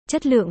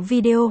Chất lượng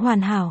video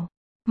hoàn hảo.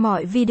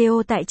 Mọi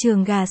video tại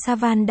truong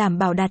Gasavan đảm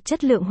bảo đạt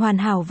chất lượng hoàn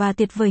hảo và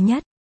tuyệt vời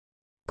nhất.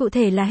 Cụ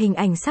thể là hình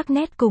ảnh sắc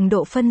nét cùng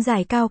độ phân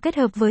giải cao kết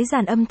hợp với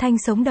dàn âm thanh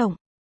sống động.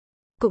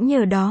 Cũng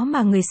nhờ đó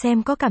mà người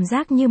xem có cảm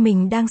giác như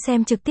mình đang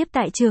xem trực tiếp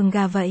tại truong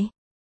gà vậy.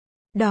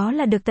 Đó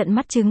là được tận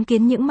mắt chứng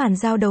kiến những màn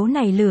giao đấu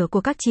nảy lửa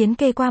của các chiến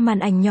kê qua màn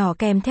ảnh nhỏ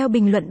kèm theo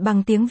bình luận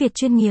bằng tiếng Việt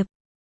chuyên nghiệp.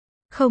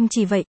 Không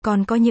chỉ vậy,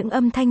 còn có những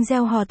âm thanh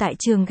reo hò tại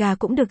truong gà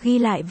cũng được ghi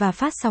lại và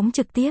phát sóng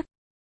trực tiếp.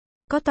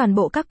 Có toàn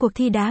bộ các cuộc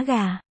thi đá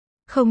gà.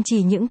 Không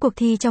chỉ những cuộc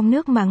thi trong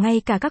nước mà ngay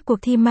cả các cuộc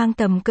thi mang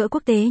tầm cỡ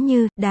quốc tế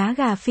như đá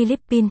gà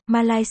Philippines,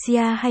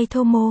 Malaysia hay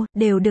Thomo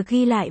đều được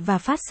ghi lại và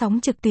phát sóng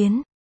trực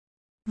tuyến.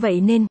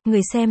 Vậy nên,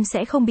 người xem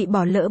sẽ không bị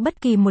bỏ lỡ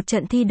bất kỳ một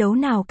trận thi đấu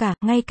nào cả,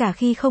 ngay cả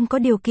khi không có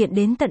điều kiện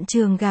đến tận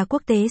truong gà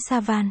quốc tế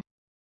Savan.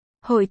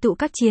 Hội tụ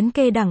các chiến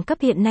kê đẳng cấp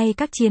hiện nay,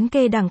 các chiến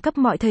kê đẳng cấp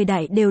mọi thời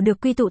đại đều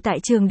được quy tụ tại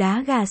truong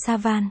đá gà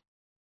Savan.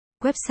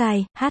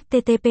 Website: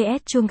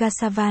 https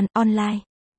truonggasavan.online